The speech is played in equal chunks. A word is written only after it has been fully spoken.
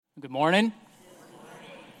Good morning.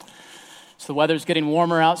 So the weather's getting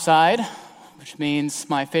warmer outside, which means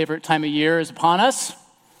my favorite time of year is upon us,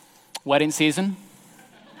 wedding season.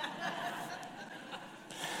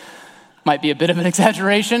 Might be a bit of an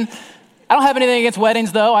exaggeration. I don't have anything against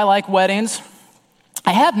weddings, though. I like weddings.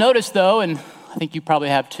 I have noticed, though, and I think you probably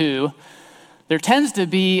have too, there tends to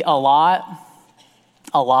be a lot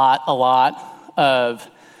of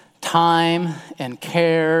time and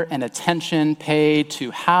care and attention paid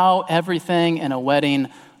to how everything in a wedding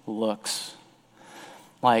looks.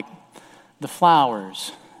 Like the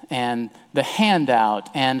flowers and the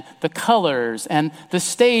handout and the colors and the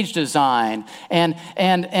stage design and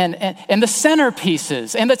the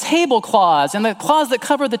centerpieces and the tablecloths and the cloths that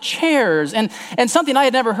cover the chairs and something I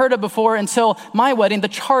had never heard of before until my wedding, the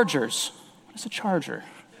chargers. What's a charger?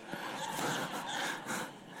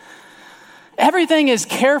 Everything is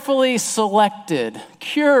carefully selected,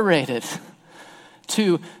 curated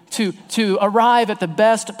to arrive at the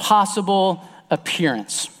best possible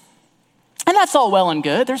appearance. And that's all well and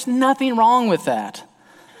good. There's nothing wrong with that.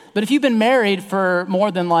 But if you've been married for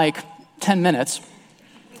more than 10 minutes,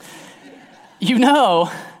 you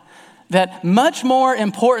know that much more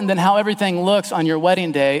important than how everything looks on your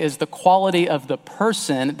wedding day is the quality of the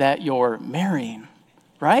person that you're marrying,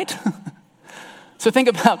 right? So think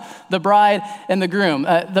about the bride and the groom.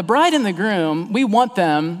 The bride and the groom, we want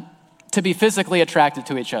them to be physically attracted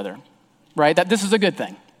to each other, right? That this is a good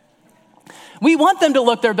thing. We want them to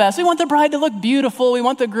look their best. We want the bride to look beautiful. We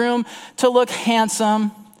want the groom to look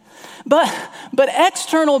handsome. But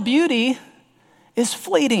external beauty is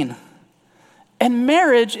fleeting, and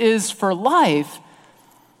marriage is for life.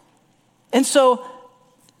 And so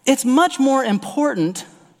it's much more important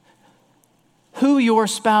who your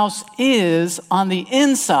spouse is on the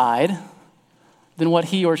inside than what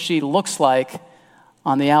he or she looks like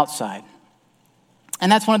on the outside. And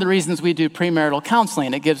that's one of the reasons we do premarital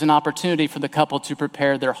counseling. It gives an opportunity for the couple to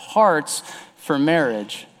prepare their hearts for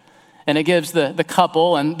marriage. And it gives the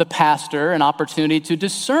couple and the pastor an opportunity to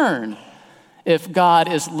discern if God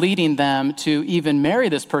is leading them to even marry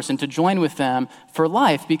this person, to join with them for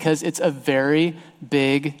life, because it's a very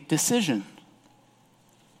big decision.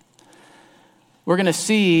 We're going to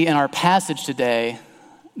see in our passage today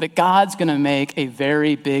that God's going to make a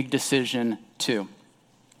very big decision too.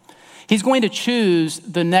 He's going to choose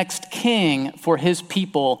the next king for his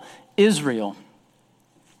people, Israel.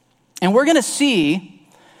 And we're going to see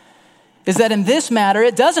is that in this matter,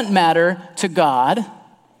 it doesn't matter to God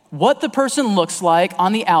what the person looks like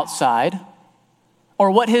on the outside or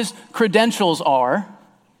what his credentials are.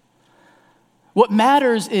 What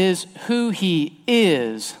matters is who he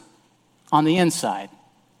is on the inside.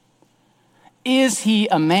 Is he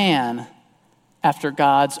a man after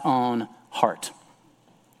God's own heart?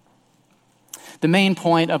 The main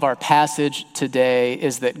point of our passage today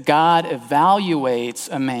is that God evaluates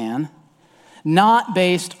a man not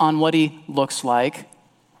based on what he looks like,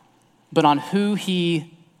 but on who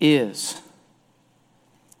he is.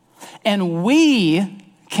 And we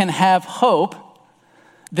can have hope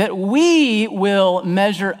that we will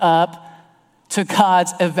measure up to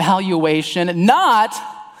God's evaluation, not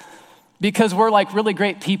because we're really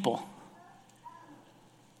great people,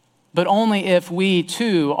 but only if we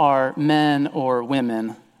too are men or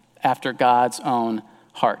women after God's own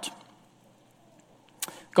heart.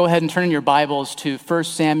 Go ahead and turn in your Bibles to 1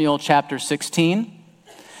 Samuel chapter 16.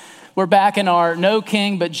 We're back in our No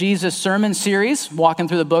King But Jesus sermon series, walking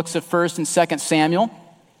through the books of 1 and 2 Samuel.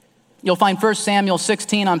 You'll find 1 Samuel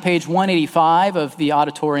 16 on page 185 of the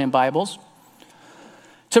auditorium Bibles.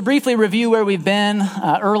 To briefly review where we've been,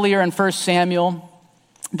 earlier in 1 Samuel,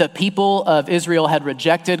 the people of Israel had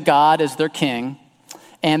rejected God as their king,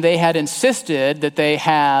 and they had insisted that they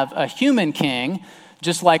have a human king,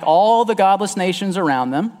 just like all the godless nations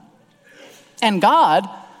around them. And God,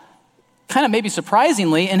 kind of maybe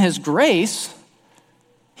surprisingly, in his grace,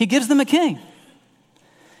 he gives them a king.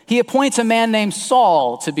 He appoints a man named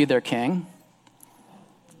Saul to be their king.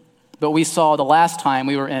 But we saw the last time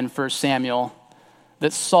we were in 1 Samuel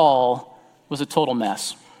that Saul was a total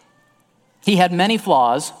mess. He had many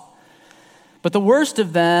flaws, but the worst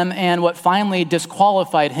of them and what finally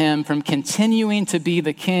disqualified him from continuing to be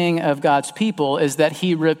the king of God's people is that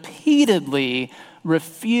he repeatedly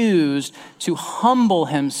refused to humble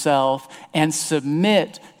himself and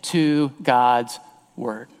submit to God's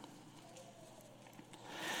word.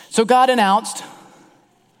 So God announced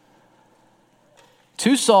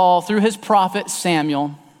to Saul through his prophet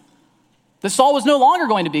Samuel that Saul was no longer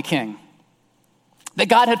going to be king, that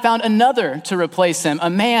God had found another to replace him, a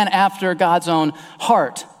man after God's own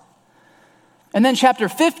heart. And then chapter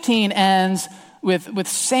 15 ends with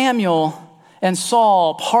Samuel and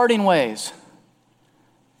Saul parting ways,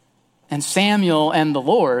 and Samuel and the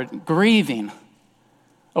Lord grieving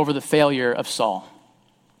over the failure of Saul.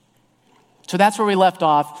 So that's where we left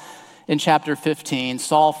off in chapter 15.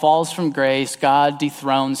 Saul falls from grace. God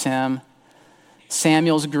dethrones him.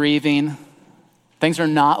 Samuel's grieving. Things are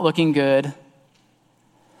not looking good.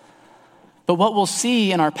 But what we'll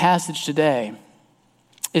see in our passage today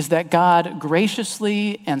is that God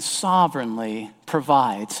graciously and sovereignly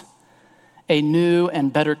provides a new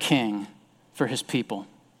and better king for his people.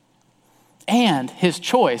 And his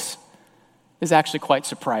choice is actually quite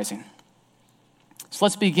surprising. So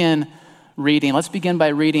let's begin reading. Let's begin by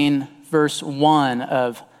reading verse 1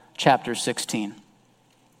 of chapter 16.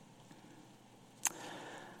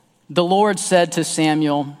 The Lord said to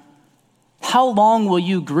Samuel, "How long will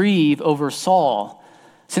you grieve over Saul,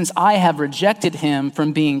 since I have rejected him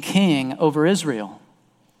from being king over Israel?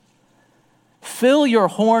 Fill your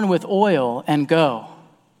horn with oil and go.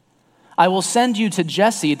 I will send you to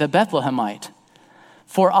Jesse the Bethlehemite,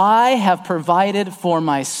 for I have provided for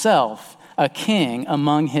myself a king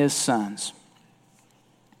among his sons."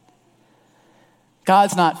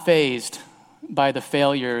 God's not fazed by the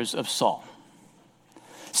failures of Saul.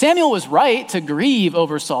 Samuel was right to grieve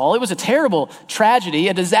over Saul. It was a terrible tragedy,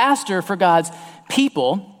 a disaster for God's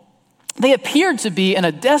people. They appeared to be in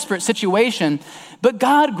a desperate situation, but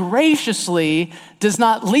God graciously does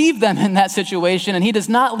not leave them in that situation, and he does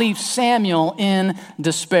not leave Samuel in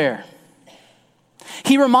despair.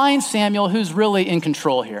 He reminds Samuel who's really in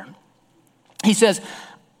control here. He says,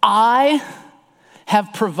 "I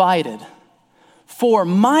have provided for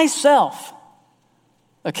myself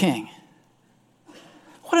a king."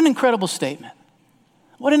 What an incredible statement.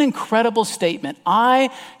 What an incredible statement. I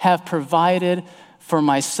have provided for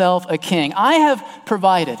myself a king. I have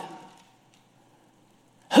provided.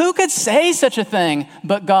 Who could say such a thing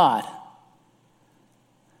but God?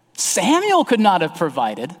 Samuel could not have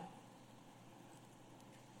provided.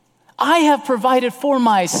 I have provided for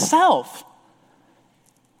myself.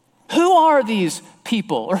 Who are these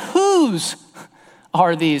people, or whose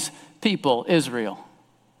are these people, Israel,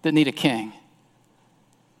 that need a king?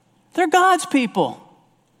 They're God's people.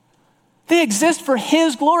 They exist for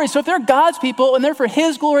his glory. So if they're God's people and they're for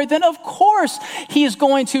his glory, then of course he is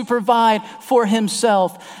going to provide for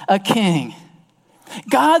himself a king.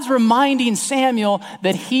 God's reminding Samuel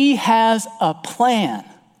that he has a plan,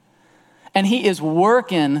 and he is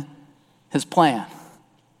working his plan.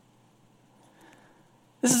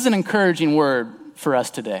 This is an encouraging word for us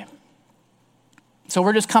today. So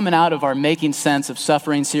we're just coming out of our Making Sense of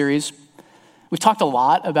Suffering series. We've talked a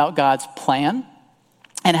lot about God's plan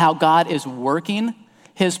and how God is working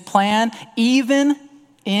his plan even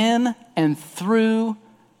in and through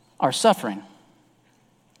our suffering.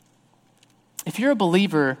 If you're a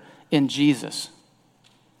believer in Jesus,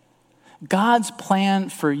 God's plan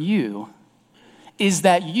for you is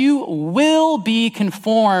that you will be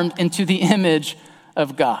conformed into the image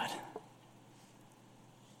of God.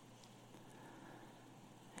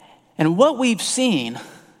 And what we've seen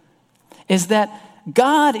is that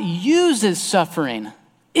God uses suffering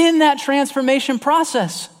in that transformation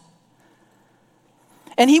process.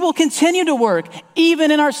 And he will continue to work even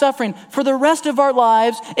in our suffering for the rest of our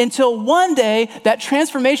lives until one day that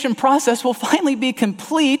transformation process will finally be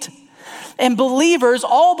complete, and believers,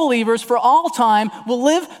 all believers for all time, will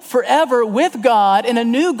live forever with God in a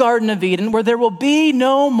new Garden of Eden where there will be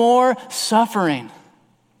no more suffering.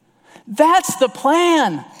 That's the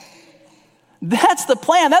plan. That's the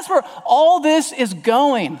plan. That's where all this is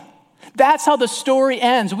going. That's how the story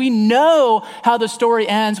ends. We know how the story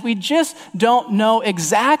ends. We just don't know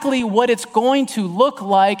exactly what it's going to look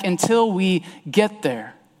like until we get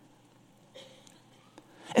there.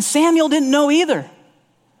 And Samuel didn't know either.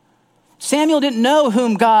 Samuel didn't know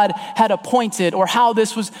whom God had appointed or how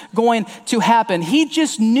this was going to happen. He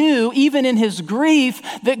just knew, even in his grief,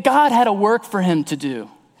 that God had a work for him to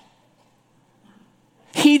do.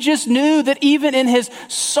 He just knew that even in his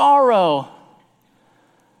sorrow,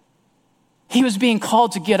 he was being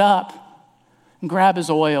called to get up and grab his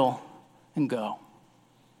oil and go.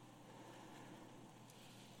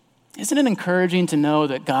 Isn't it encouraging to know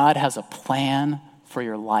that God has a plan for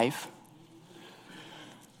your life?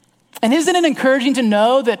 And isn't it encouraging to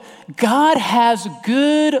know that God has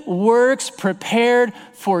good works prepared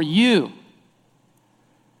for you?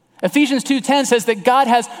 Ephesians 2:10 says that God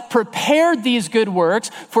has prepared these good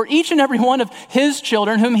works for each and every one of his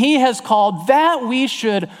children whom he has called, that we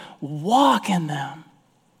should walk in them.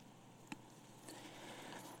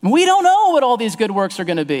 We don't know what all these good works are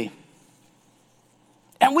going to be.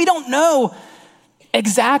 And we don't know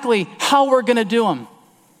exactly how we're going to do them.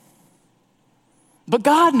 But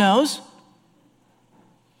God knows.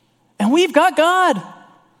 And we've got God.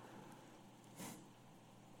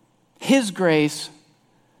 His grace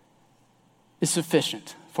is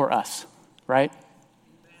sufficient for us, right?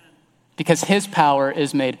 Because his power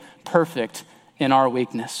is made perfect in our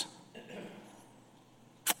weakness.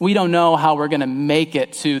 We don't know how we're going to make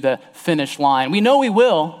it to the finish line. We know we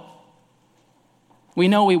will. We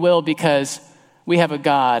know we will because we have a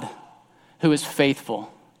God who is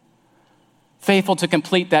faithful. Faithful to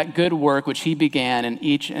complete that good work which he began in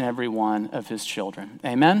each and every one of his children.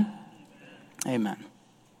 Amen? Amen.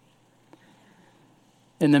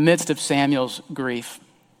 In the midst of Samuel's grief,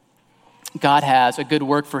 God has a good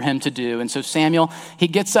work for him to do. And so Samuel, he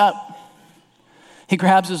gets up, he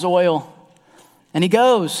grabs his oil, and he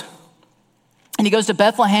goes. And he goes to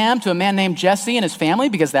Bethlehem to a man named Jesse and his family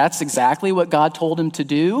because that's exactly what God told him to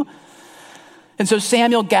do. And so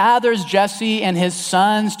Samuel gathers Jesse and his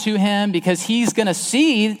sons to him because he's going to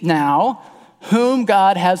see now whom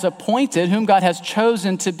God has appointed, whom God has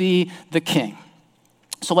chosen to be the king.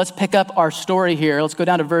 So let's pick up our story here. Let's go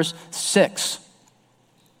down to verse 6.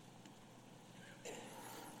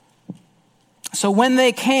 So when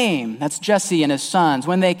they came, that's Jesse and his sons,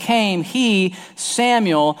 when they came, he,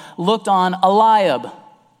 Samuel, looked on Eliab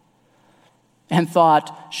and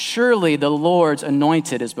thought, surely the Lord's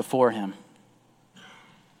anointed is before him.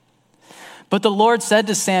 But the Lord said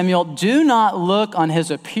to Samuel, do not look on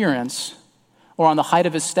his appearance or on the height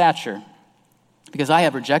of his stature, because I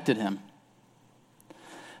have rejected him.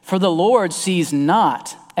 For the Lord sees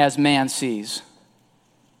not as man sees.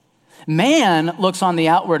 Man looks on the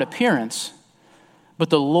outward appearance, but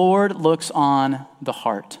the Lord looks on the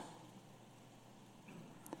heart.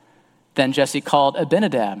 Then Jesse called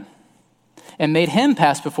Abinadab and made him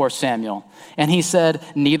pass before Samuel. And he said,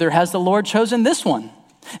 neither has the Lord chosen this one.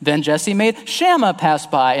 Then Jesse made Shammah pass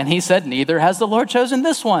by, and he said, neither has the Lord chosen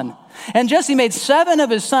this one. And Jesse made 7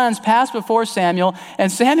 of his sons pass before Samuel,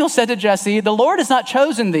 and Samuel said to Jesse, the Lord has not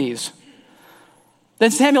chosen these.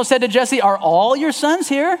 Then Samuel said to Jesse, are all your sons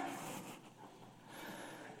here?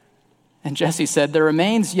 And Jesse said, there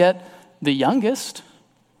remains yet the youngest.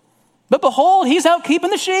 But behold, he's out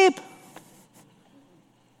keeping the sheep.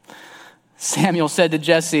 Samuel said to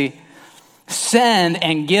Jesse, send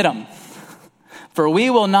and get him, for we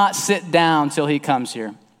will not sit down till he comes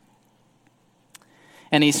here.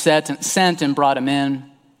 And he sent and brought him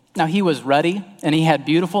in. Now he was ruddy, and he had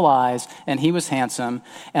beautiful eyes, and he was handsome.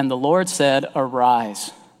 And the Lord said,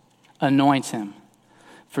 arise, anoint him,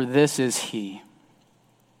 for this is he.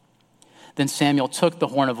 Then Samuel took the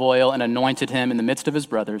horn of oil and anointed him in the midst of his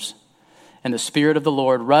brothers. And the Spirit of the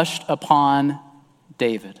Lord rushed upon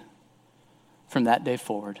David from that day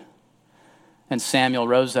forward. And Samuel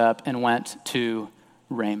rose up and went to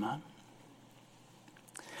Ramah.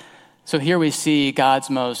 So here we see God's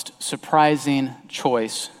most surprising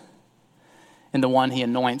choice in the one he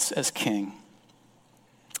anoints as king.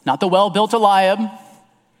 Not the well-built Eliab,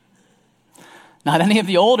 not any of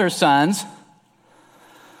the older sons,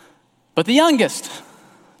 but the youngest,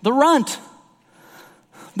 the runt,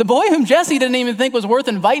 the boy whom Jesse didn't even think was worth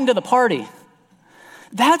inviting to the party.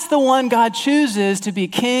 That's the one God chooses to be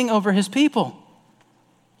king over his people.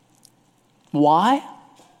 Why?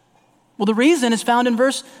 Well, the reason is found in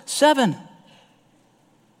verse 7.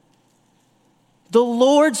 The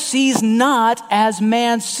Lord sees not as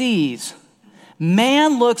man sees.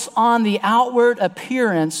 Man looks on the outward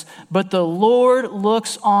appearance, but the Lord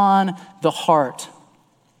looks on the heart.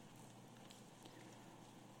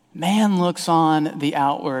 Man looks on the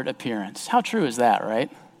outward appearance. How true is that,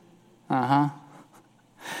 right?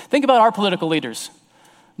 Think about our political leaders,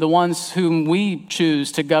 the ones whom we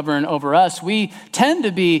choose to govern over us. We tend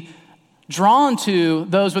to be drawn to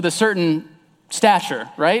those with a certain stature,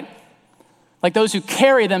 right? Like those who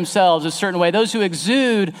carry themselves a certain way, those who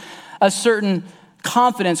exude a certain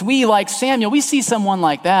confidence. We, like Samuel, we see someone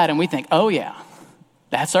like that and we think, oh yeah,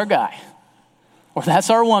 that's our guy, or that's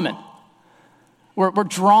our woman. We're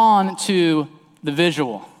drawn to the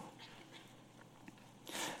visual.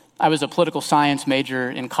 I was a political science major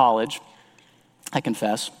in college, I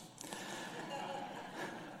confess.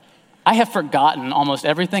 I have forgotten almost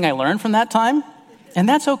everything I learned from that time, and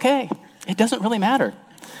that's okay. It doesn't really matter.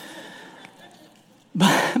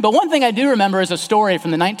 But one thing I do remember is a story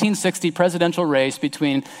from the 1960 presidential race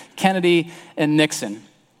between Kennedy and Nixon.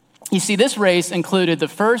 You see, this race included the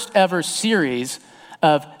first ever series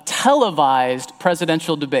of televised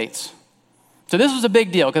presidential debates. So this was a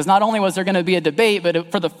big deal because not only was there going to be a debate,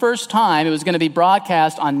 but for the first time, it was going to be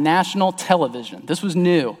broadcast on national television. This was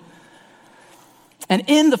new. And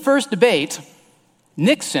in the first debate,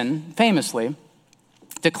 Nixon, famously,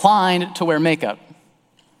 declined to wear makeup.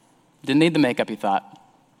 Didn't need the makeup, he thought.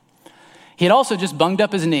 He had also just bunged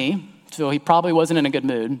up his knee, so he probably wasn't in a good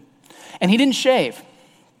mood. And he didn't shave.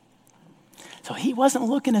 So he wasn't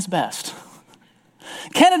looking his best.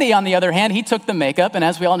 Kennedy, on the other hand, he took the makeup, and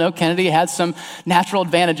as we all know, Kennedy had some natural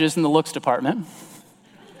advantages in the looks department.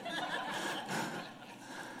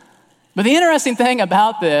 But the interesting thing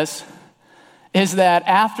about this is that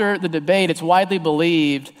after the debate, it's widely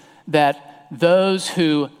believed that those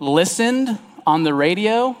who listened on the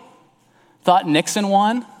radio thought Nixon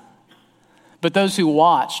won, but those who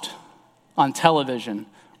watched on television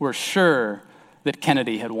were sure that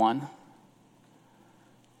Kennedy had won.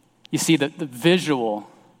 You see, that the visual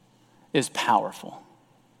is powerful.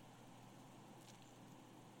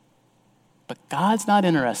 But God's not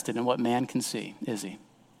interested in what man can see, is he?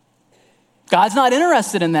 God's not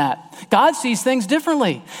interested in that. God sees things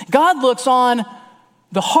differently. God looks on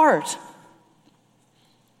the heart.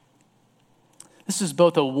 This is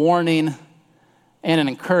both a warning and an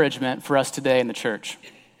encouragement for us today in the church.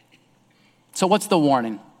 So what's the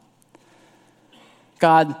warning?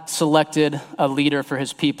 God selected a leader for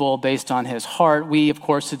his people based on his heart. We, of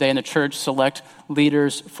course, today in the church select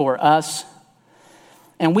leaders for us.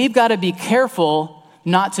 And we've got to be careful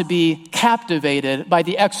not to be captivated by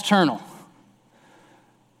the external,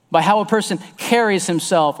 by how a person carries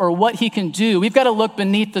himself or what he can do. We've got to look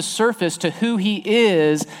beneath the surface to who he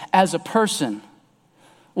is as a person.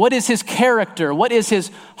 What is his character? What is his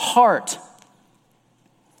heart?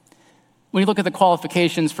 When you look at the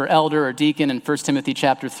qualifications for elder or deacon in 1 Timothy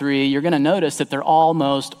chapter 3, you're going to notice that they're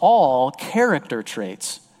almost all character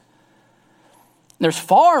traits. There's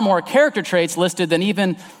far more character traits listed than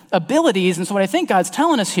even abilities. And so what I think God's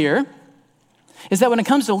telling us here is that when it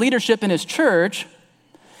comes to leadership in his church,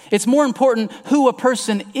 it's more important who a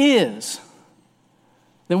person is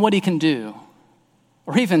than what he can do,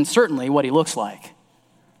 or even certainly what he looks like.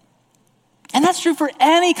 And that's true for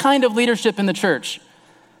any kind of leadership in the church.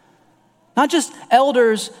 Not just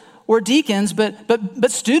elders or deacons,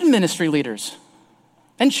 but student ministry leaders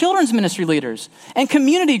and children's ministry leaders and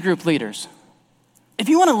community group leaders. If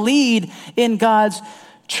you want to lead in God's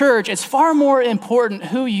church, it's far more important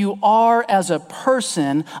who you are as a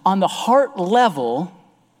person on the heart level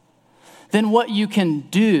than what you can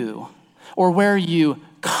do or where you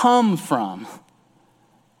come from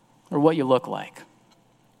or what you look like.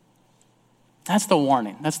 That's the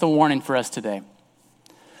warning. That's the warning for us today.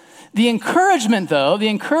 The encouragement, though, the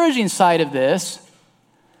encouraging side of this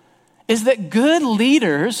is that good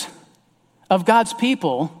leaders of God's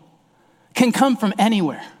people can come from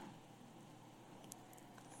anywhere.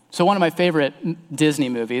 So one of my favorite Disney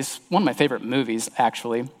movies, one of my favorite movies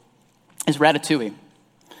actually, is Ratatouille.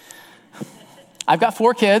 I've got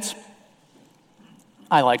 4 kids.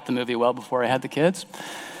 I liked the movie well before I had the kids.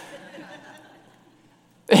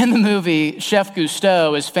 In the movie, Chef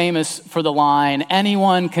Gusteau is famous for the line,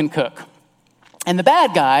 "Anyone can cook." And the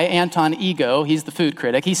bad guy, Anton Ego, he's the food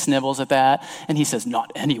critic, he snivels at that, and he says, "Not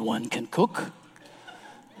anyone can cook."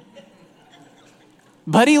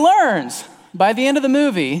 But he learns by the end of the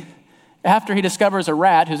movie, after he discovers a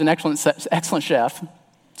rat who's an excellent chef,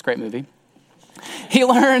 it's a great movie, he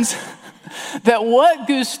learns that what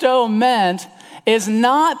Gusteau meant is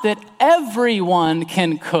not that everyone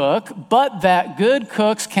can cook, but that good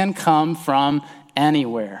cooks can come from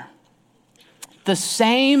anywhere. The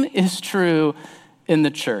same is true in the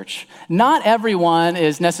church. Not everyone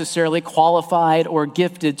is necessarily qualified or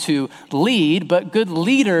gifted to lead, but good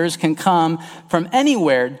leaders can come from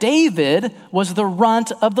anywhere. David was the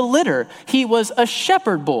runt of the litter. He was a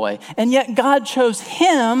shepherd boy, and yet God chose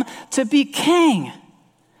him to be king.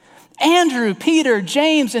 Andrew, Peter,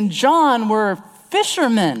 James, and John were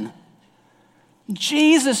fishermen.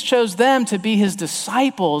 Jesus chose them to be his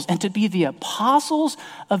disciples and to be the apostles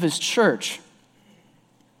of his church.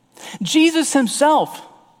 Jesus himself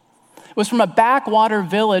was from a backwater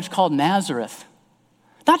village called Nazareth,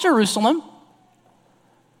 not Jerusalem.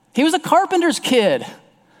 He was a carpenter's kid.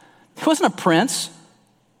 He wasn't a prince.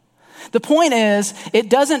 The point is, it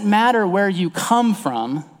doesn't matter where you come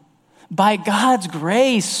from. By God's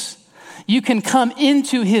grace, you can come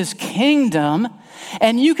into his kingdom,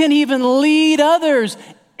 and you can even lead others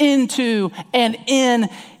into and in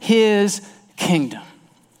his kingdom.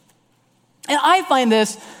 And I find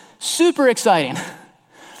this super exciting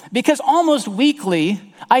because almost weekly,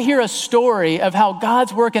 I hear a story of how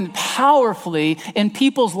God's working powerfully in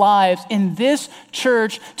people's lives in this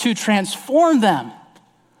church to transform them.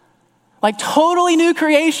 Like totally new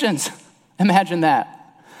creations. Imagine that.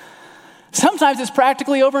 Sometimes it's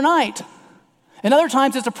practically overnight. And other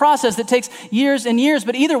times it's a process that takes years and years,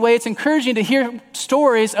 but either way, it's encouraging to hear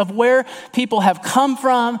stories of where people have come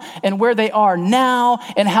from and where they are now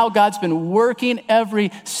and how God's been working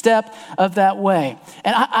every step of that way.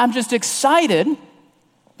 And I'm just excited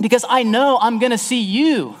because I know I'm going to see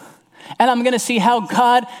you and I'm going to see how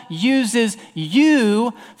God uses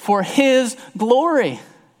you for his glory.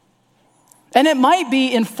 And it might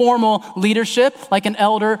be informal leadership, like an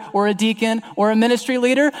elder or a deacon or a ministry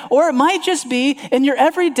leader, or it might just be in your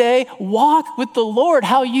everyday walk with the Lord,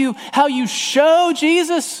 how you show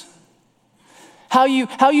Jesus, how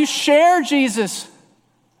you share Jesus,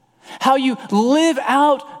 how you live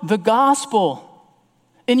out the gospel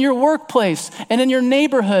in your workplace and in your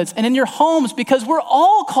neighborhoods and in your homes, because we're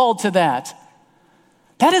all called to that.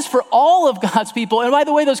 That is for all of God's people. And by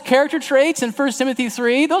the way, those character traits in 1 Timothy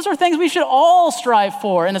 3, those are things we should all strive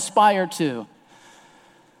for and aspire to.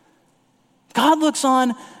 God looks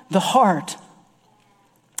on the heart.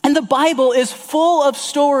 And the Bible is full of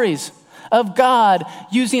stories of God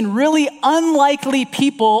using really unlikely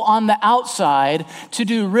people on the outside to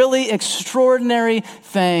do really extraordinary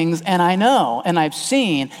things. And I know, and I've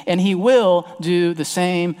seen, and he will do the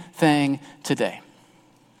same thing today.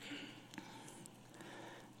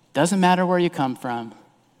 Doesn't matter where you come from.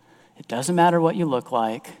 It doesn't matter what you look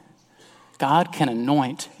like. God can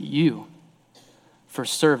anoint you for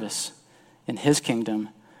service in his kingdom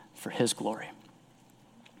for his glory.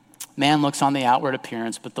 Man looks on the outward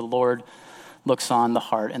appearance, but the Lord looks on the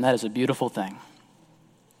heart, and that is a beautiful thing.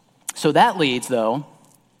 So that leads, though,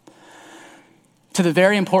 to the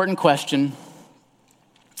very important question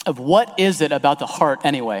of what is it about the heart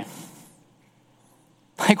anyway?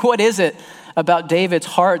 Like, what is it about David's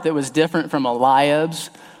heart that was different from Eliab's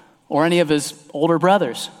or any of his older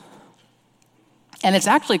brothers? And it's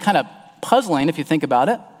actually kind of puzzling if you think about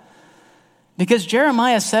it, because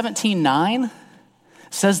Jeremiah 17:9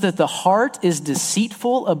 says that the heart is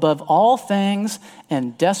deceitful above all things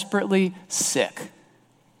and desperately sick.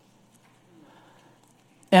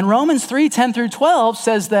 And Romans 3:10 through 12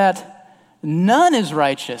 says that none is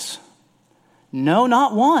righteous, no,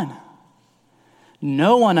 not one.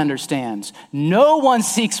 No one understands. No one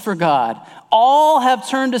seeks for God. All have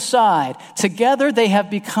turned aside. Together they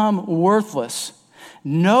have become worthless.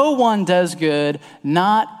 No one does good,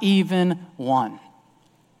 not even one.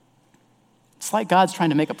 It's like God's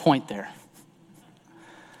trying to make a point there.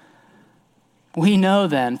 We know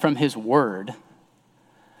then from his word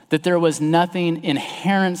that there was nothing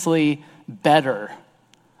inherently better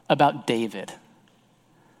about David.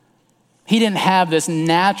 He didn't have this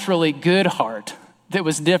naturally good heart that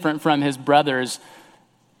was different from his brothers'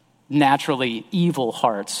 naturally evil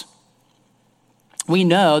hearts. We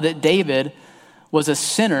know that David was a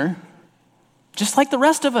sinner just like the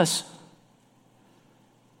rest of us.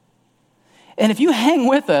 And if you hang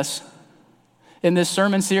with us in this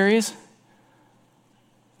sermon series,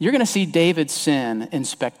 you're going to see David sin in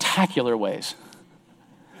spectacular ways.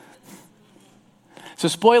 So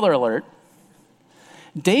spoiler alert,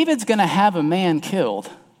 David's going to have a man killed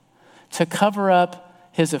to cover up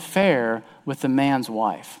his affair with the man's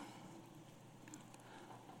wife.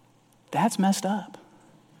 That's messed up.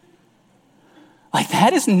 Like,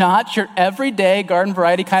 that is not your everyday garden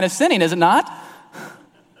variety kind of sinning, is it not?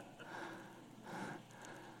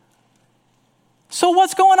 So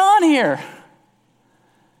what's going on here?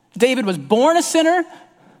 David was born a sinner,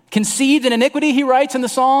 conceived in iniquity, he writes in the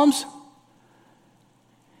Psalms.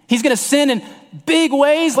 He's going to sin in big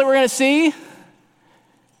ways like we're going to see.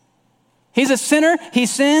 He's a sinner, he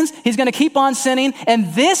sins, he's going to keep on sinning,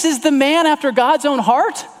 and this is the man after God's own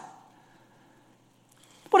heart?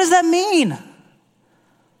 What does that mean?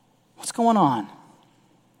 What's going on?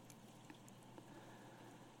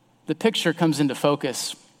 The picture comes into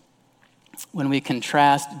focus when we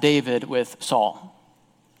contrast David with Saul.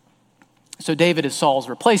 So David is Saul's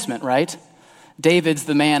replacement, right? David's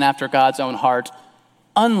the man after God's own heart,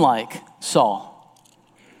 unlike Saul.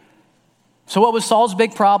 So what was Saul's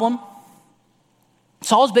big problem?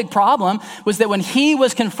 Saul's big problem was that when he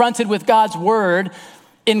was confronted with God's word,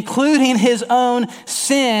 including his own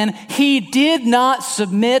sin, he did not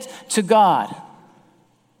submit to God.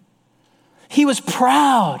 He was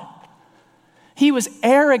proud. He was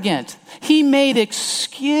arrogant. He made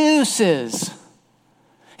excuses.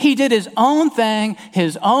 He did his own thing,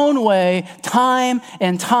 his own way, time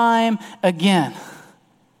and time again.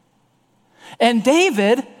 And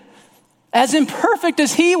David, as imperfect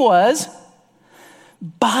as he was,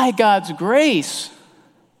 by God's grace,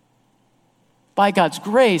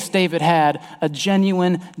 David had a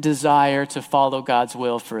genuine desire to follow God's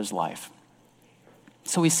will for his life.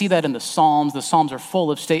 So we see that in the Psalms. The Psalms are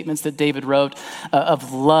full of statements that David wrote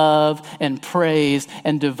of love and praise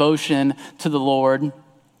and devotion to the Lord.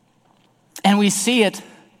 And we see it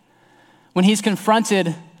when he's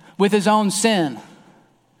confronted with his own sin.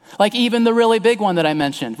 Like even the really big one that I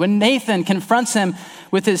mentioned. When Nathan confronts him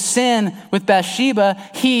with his sin with Bathsheba,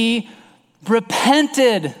 he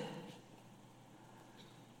repented.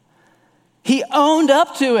 He owned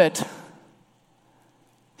up to it.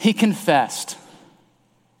 He confessed.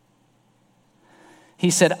 He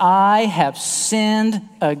said, I have sinned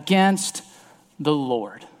against the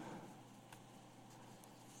Lord.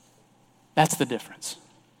 That's the difference.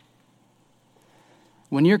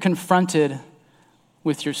 When you're confronted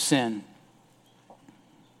with your sin,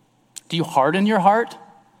 do you harden your heart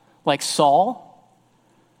like Saul?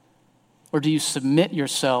 Or do you submit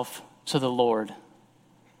yourself to the Lord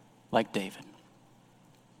like David?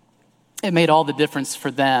 It made all the difference for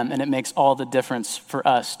them, and it makes all the difference for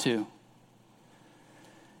us too.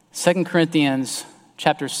 2 Corinthians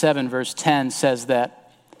chapter 7, verse 10 says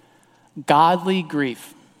that godly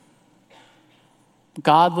grief,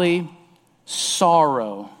 godly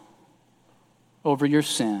sorrow over your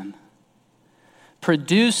sin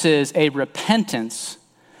produces a repentance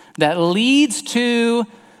that leads to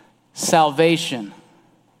salvation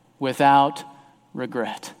without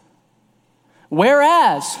regret.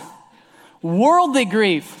 Whereas worldly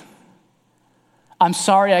grief, I'm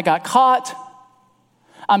sorry I got caught.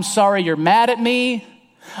 I'm sorry you're mad at me.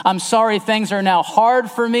 I'm sorry things are now hard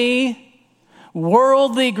for me.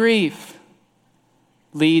 Worldly grief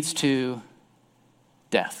leads to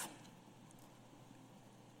death.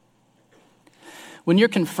 When you're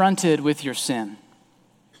confronted with your sin,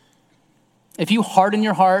 if you harden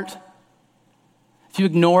your heart, if you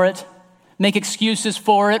ignore it, make excuses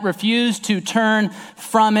for it, refuse to turn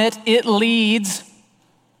from it, it leads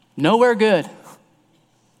nowhere good.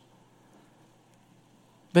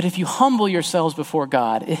 But if you humble yourselves before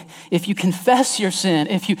God, if you confess your sin,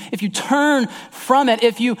 if you turn from it,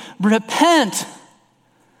 if you repent,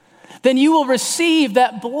 then you will receive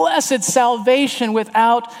that blessed salvation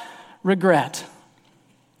without regret.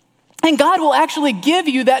 And God will actually give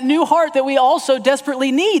you that new heart that we also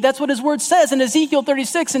desperately need. That's what his word says in Ezekiel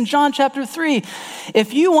 36 and John chapter 3.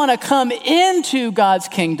 If you want to come into God's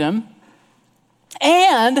kingdom,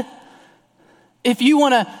 and if you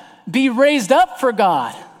want to be raised up for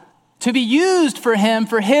God, to be used for him,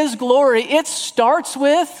 for his glory, it starts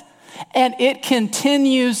with and it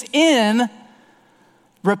continues in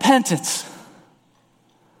repentance.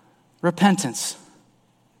 Repentance.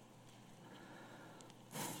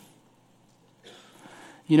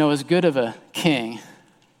 You know, as good of a king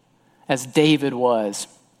as David was,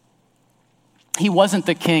 he wasn't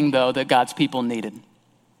the king, though, that God's people needed.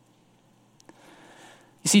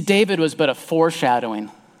 You see, David was but a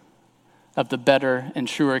foreshadowing of the better and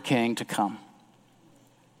truer king to come.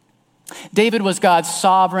 David was God's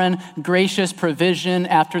sovereign, gracious provision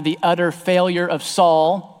after the utter failure of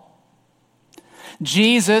Saul.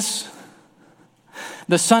 Jesus,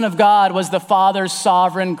 the Son of God, was the Father's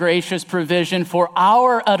sovereign, gracious provision for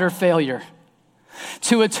our utter failure,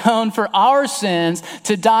 to atone for our sins,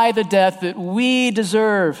 to die the death that we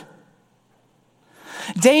deserve.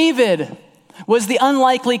 David was the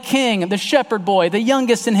unlikely king, the shepherd boy, the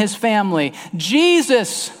youngest in his family.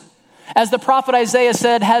 Jesus, as the prophet Isaiah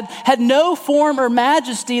said, had no form or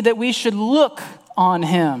majesty that we should look on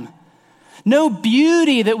him, no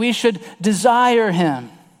beauty that we should desire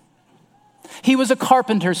him. He was a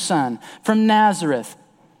carpenter's son from Nazareth.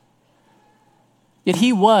 Yet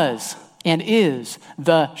he was and is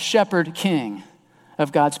the shepherd king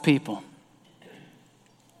of God's people.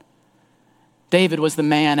 David was the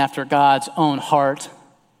man after God's own heart,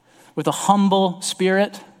 with a humble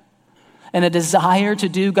spirit and a desire to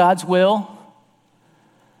do God's will.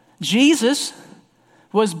 Jesus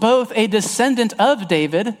was both a descendant of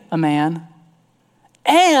David, a man,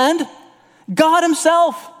 and God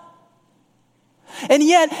himself. And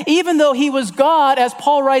yet, even though he was God, as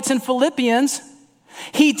Paul writes in Philippians,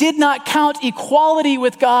 he did not count equality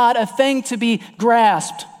with God a thing to be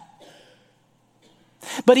grasped.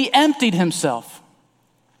 But he emptied himself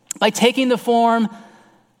by taking the form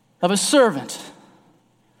of a servant,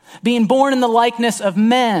 being born in the likeness of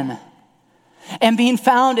men, and being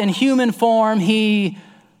found in human form, he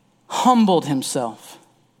humbled himself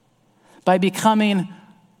by becoming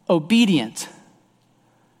obedient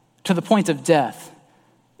to the point of death,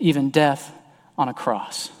 even death on a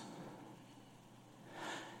cross.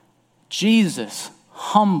 Jesus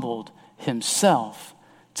humbled himself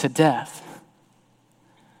to death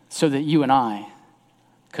so that you and I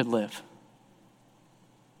could live.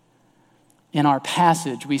 in our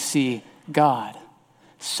passage, we see God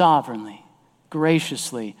sovereignly,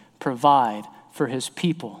 graciously provide for his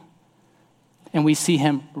people. And we see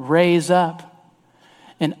him raise up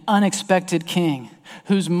an unexpected king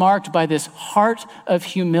who's marked by this heart of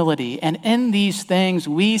humility. And in these things,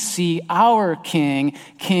 we see our king,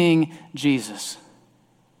 King Jesus.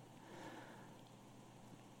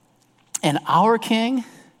 And our king,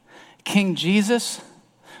 King Jesus,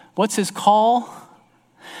 what's his call?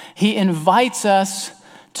 He invites us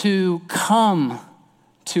to come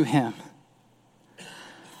to him.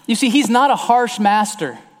 You see, he's not a harsh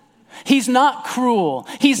master. He's not cruel.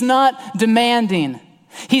 He's not demanding.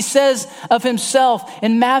 He says of himself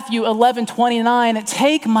in Matthew 11:29,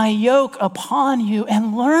 "Take my yoke upon you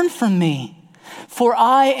and learn from me, for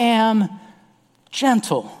I am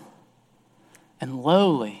gentle and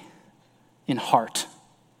lowly in heart,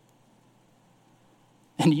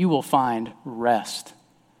 and you will find rest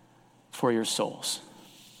for your souls."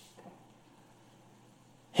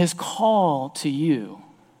 His call to you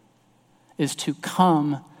is to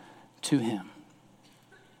come to him.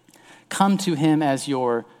 Come to him as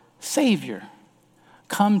your Savior.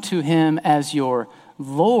 Come to him as your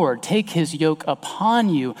Lord. Take his yoke upon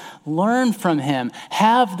you. Learn from him.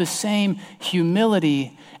 Have the same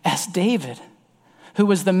humility as David, who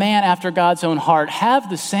was the man after God's own heart. Have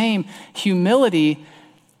the same humility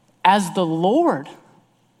as the Lord.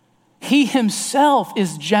 He himself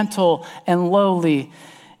is gentle and lowly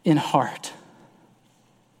in heart.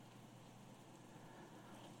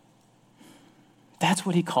 That's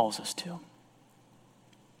what he calls us to.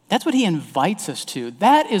 That's what he invites us to.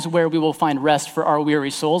 That is where we will find rest for our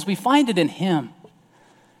weary souls. We find it in him,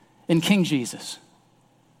 in King Jesus.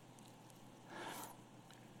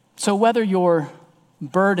 So whether you're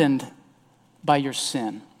burdened by your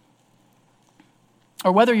sin,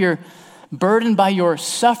 or whether you're burdened by your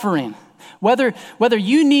suffering, whether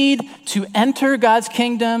you need to enter God's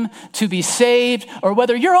kingdom to be saved, or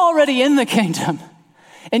whether you're already in the kingdom,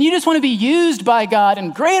 and you just want to be used by God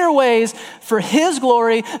in greater ways for his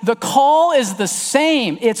glory, the call is the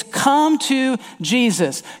same. It's come to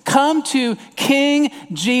Jesus. Come to King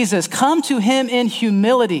Jesus. Come to him in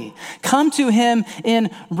humility. Come to him in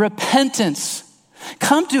repentance.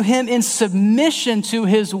 Come to him in submission to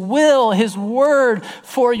his will, his word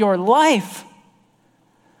for your life.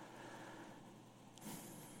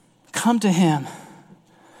 Come to him.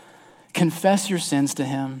 Confess your sins to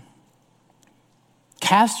him.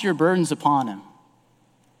 Cast your burdens upon him.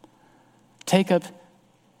 Take up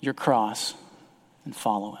your cross and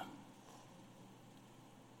follow him.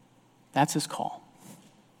 That's his call.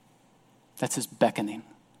 That's his beckoning.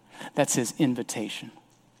 That's his invitation.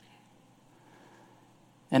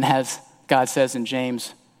 And as God says in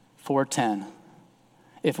James 4:10,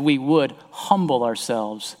 if we would humble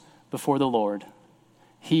ourselves before the Lord,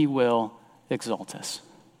 he will exalt us.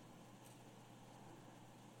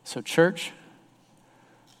 So church,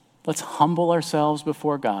 let's humble ourselves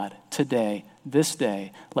before God today, this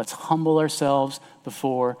day. Let's humble ourselves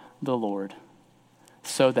before the Lord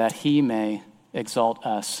so that he may exalt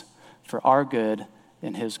us for our good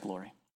in his glory.